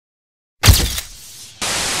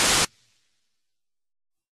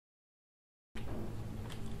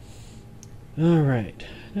Alright.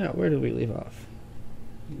 Now, where did we leave off?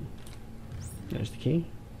 There's the key.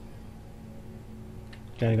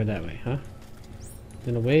 Gotta go that way, huh?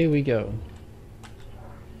 Then away we go.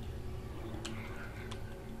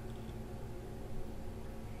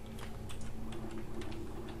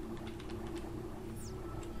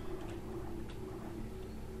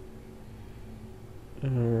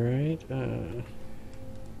 Alright,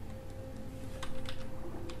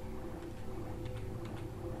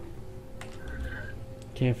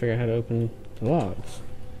 can't figure out how to open the logs.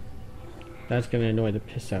 That's gonna annoy the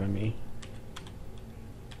piss out of me.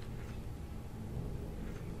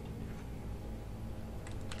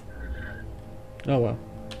 Oh well.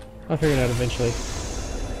 I'll figure it out eventually.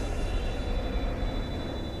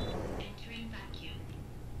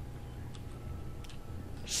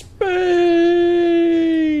 Space!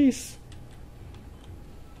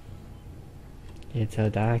 It's so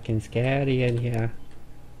dark and scary in here.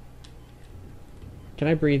 Can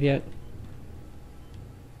I breathe yet?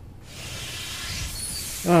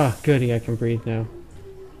 Ah, oh, goody, I can breathe now.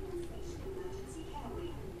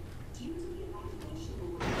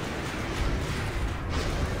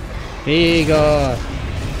 Vigo!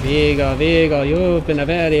 Vigo, Vigo, you've been a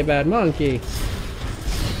very bad monkey.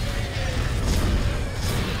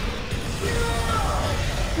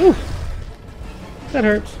 Ooh! That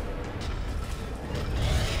hurts.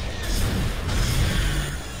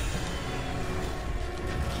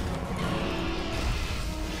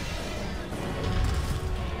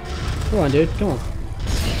 Come on, dude, come on.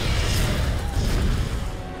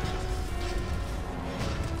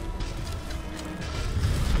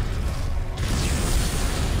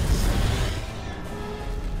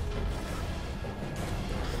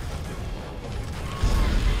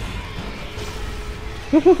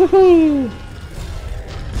 Woohoo!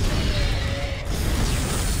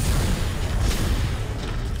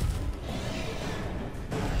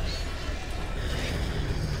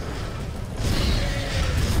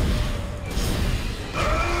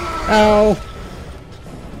 Ow!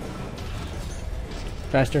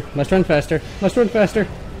 Faster. Must run faster. Must run faster.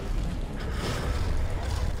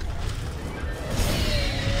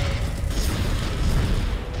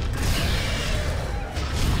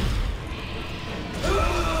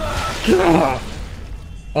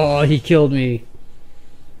 Oh, he killed me.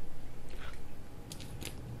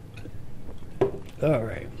 All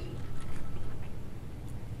right.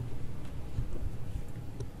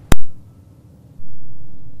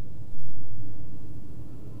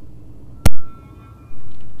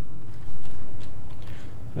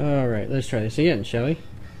 All right, let's try this again, shall we?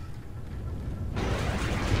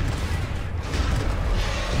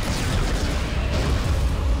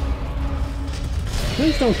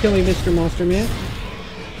 Please don't kill me, Mr. Monster Man.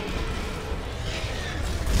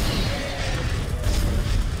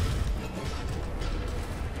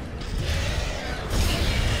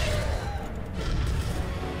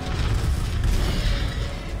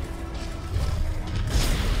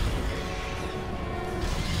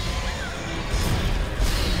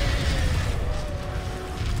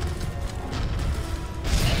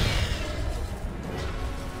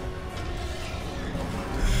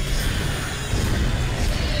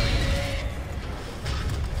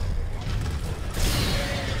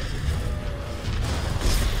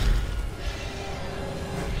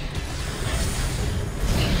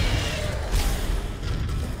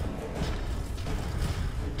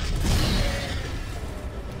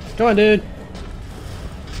 Come on, dude.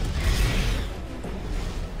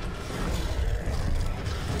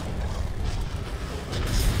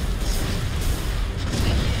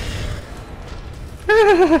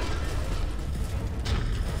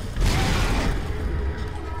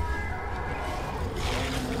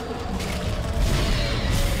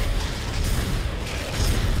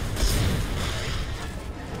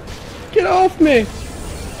 Get off me!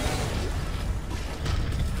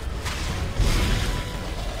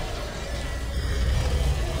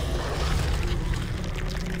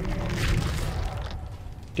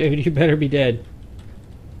 Dude, you better be dead.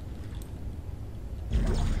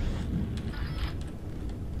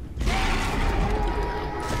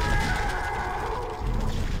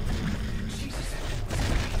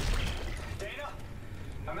 Dana,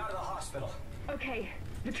 I'm out of the hospital. Okay,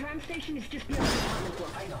 the tram station is just beyond the apartment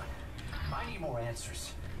block. Hang on. I need more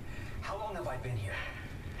answers. How long have I been here?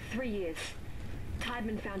 3 years.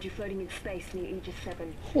 Tideman found you floating in space near Aegis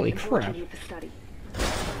 7. Holy and brought crap. you here for study. I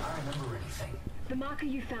don't remember anything. The marker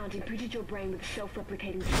you found imprinted your brain with a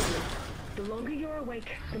self-replicating signal. The longer you're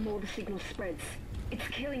awake, the more the signal spreads. It's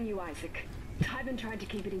killing you, Isaac. Tideman tried to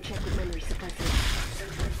keep it in check with memory suppressors. You said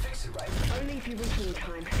you could fix it, right? Only if you reach me in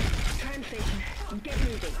time. Tram station, get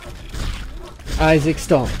moving. Isaac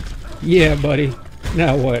Stomp. Yeah, buddy.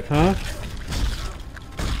 Now what, huh?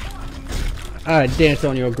 I dance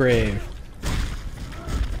on your grave.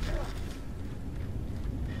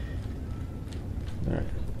 Alright.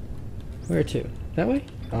 Where to? That way?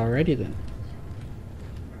 Alrighty then.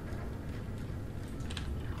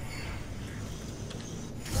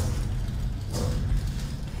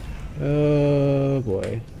 Oh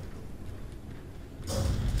boy.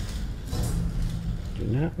 Do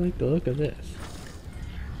not like the look of this.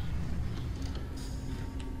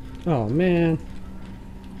 Oh man.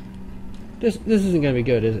 This isn't gonna be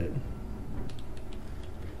good, is it?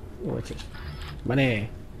 Oh, what's this? Money.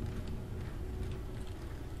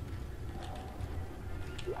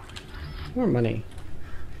 More money.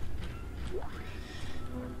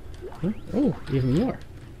 Huh? Oh, even more.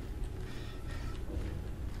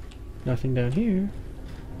 Nothing down here.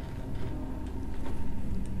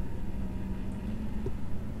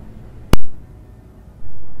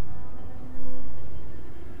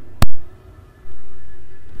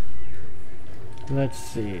 Let's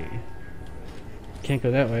see. Can't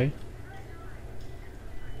go that way.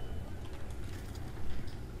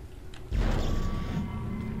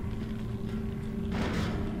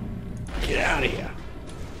 Get out of here.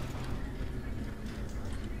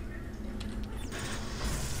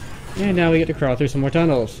 And now we get to crawl through some more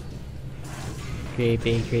tunnels.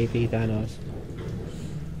 Creepy, creepy tunnels.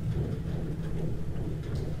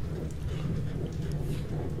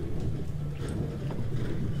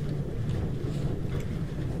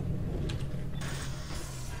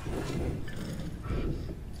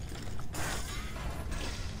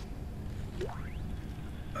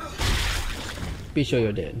 Be sure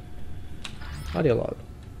you're dead. Audio log.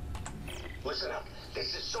 Listen up.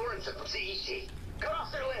 This is Sorensen from CEC. Cut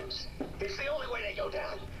off their limbs. It's the only way they go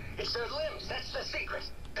down. It's their limbs. That's the secret.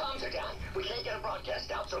 Comms are down. We can't get a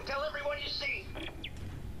broadcast out, so tell everyone you see.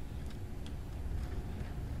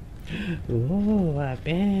 Ooh, a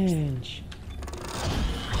bench.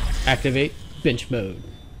 Activate bench mode.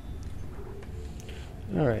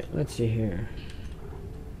 Alright, let's see here.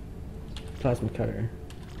 Plasma cutter.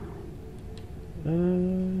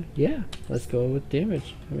 Yeah, let's go with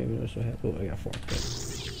damage. I mean, what I have? Oh, I got 4.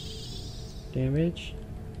 Good. Damage.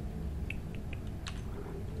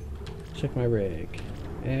 Check my rig.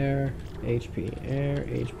 Air, HP, air,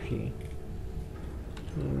 HP.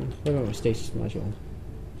 What about my stasis module?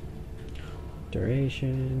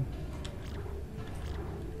 Duration.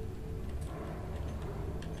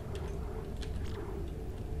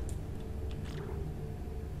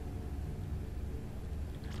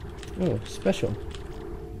 Oh, special.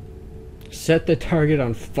 Set the target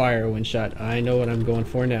on fire when shot. I know what I'm going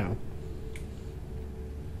for now.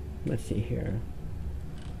 Let's see here.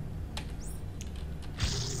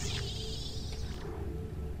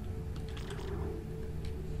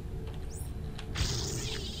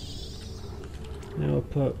 Now we'll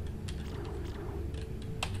put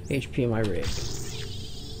HP in my rig.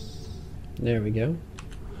 There we go.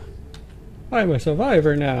 I'm a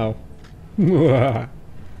survivor now.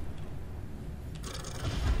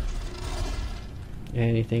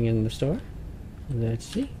 Anything in the store? Let's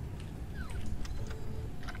see.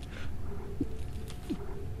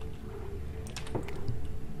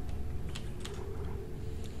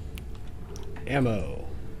 Ammo.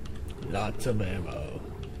 Lots of ammo.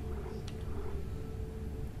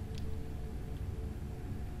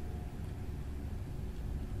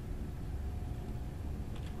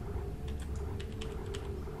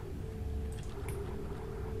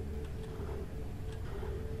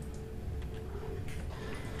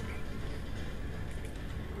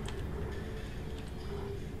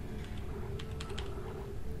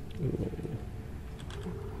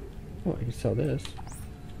 Oh, I can sell this.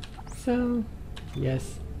 Sell.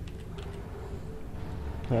 Yes.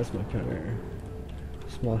 Plasma cutter.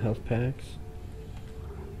 Small health packs.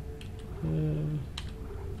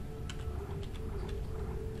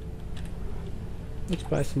 Let's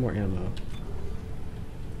buy some more ammo.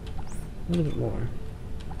 A little bit more.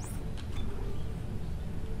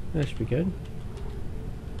 That should be good.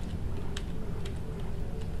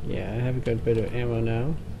 Yeah, I have a good bit of ammo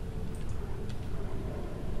now.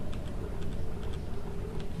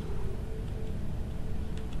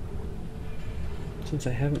 Since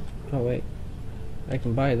I haven't... Oh wait. I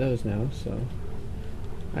can buy those now, so...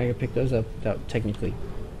 I can pick those up without technically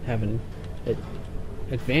having an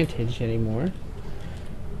advantage anymore.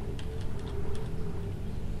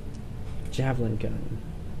 Javelin gun.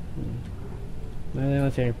 Now the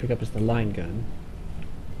only thing I can pick up is the line gun.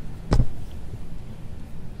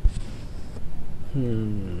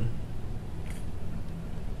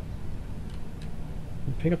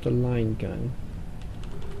 pick up the line gun.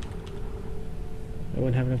 I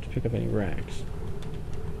wouldn't have enough to pick up any racks.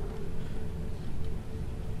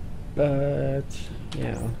 But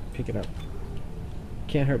yeah, I'll pick it up.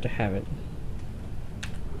 Can't hurt to have it.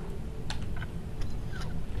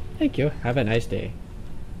 Thank you. Have a nice day.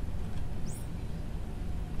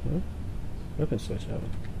 Huh? Weapon switch out.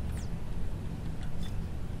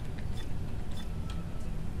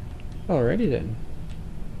 Alrighty then.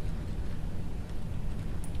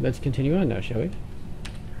 Let's continue on now, shall we?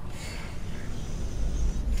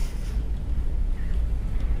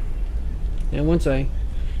 And once I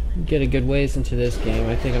get a good ways into this game,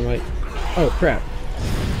 I think I might... Oh, crap.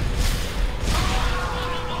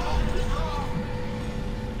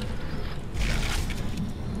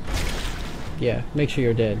 Yeah, make sure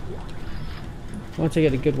you're dead. Once I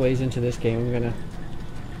get a good ways into this game,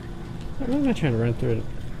 I'm not trying to run through it.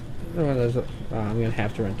 I'm gonna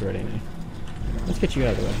have to run through it anyway. Let's get you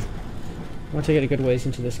out of the way. Once I get a good ways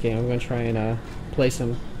into this game, I'm gonna try and play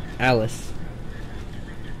some Alice.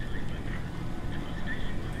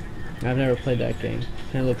 I've never played that game,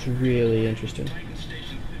 and it looks really interesting.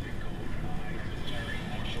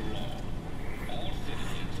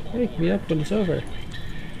 Wake me up when it's over.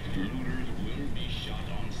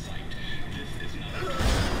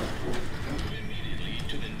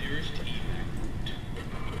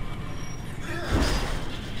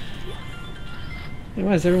 Hey,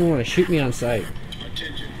 why does everyone want to shoot me on sight?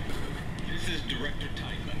 Attention. This is Director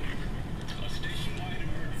Teichman. A station-wide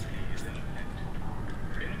emergency is in effect.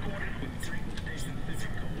 In accordance with Triton Station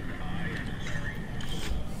Civic Code, I am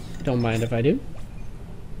declaring... Don't mind if I do.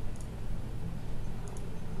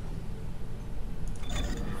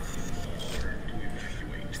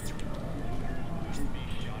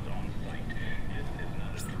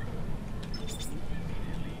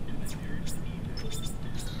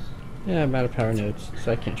 Yeah, I'm out of power nodes,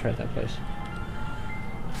 so I can't try that place.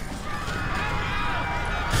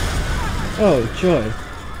 Oh, joy.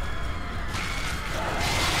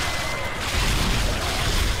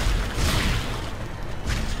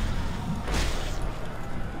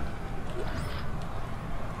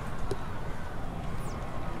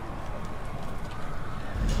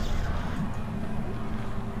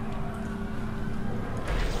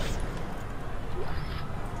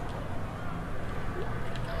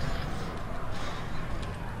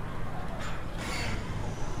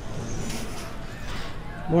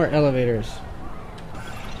 More elevators.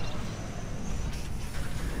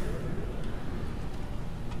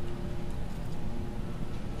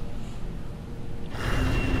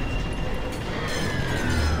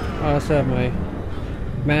 I also have my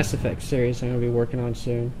Mass Effect series I'm going to be working on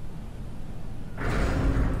soon. I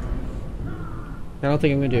don't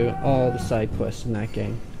think I'm going to do all the side quests in that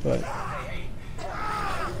game, but...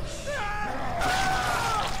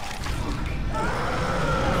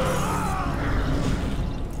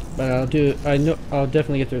 But I'll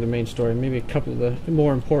definitely get through the main story, maybe a couple of the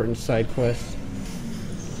more important side quests.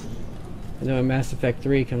 And then when Mass Effect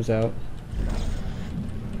 3 comes out,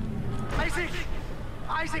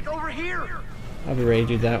 Isaac, over here! I'll be ready to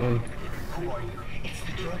do that one. Who are you? It's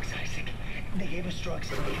the drugs, Isaac. They gave us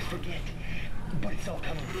drugs and made us forget. But it's all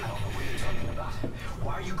coming. I don't know what you're talking about.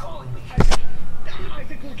 Why are you calling me?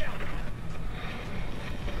 Isaac, look out!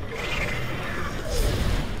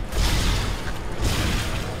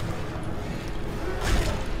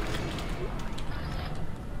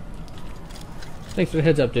 Thanks for the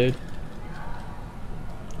heads up, dude.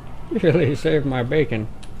 You really saved my bacon.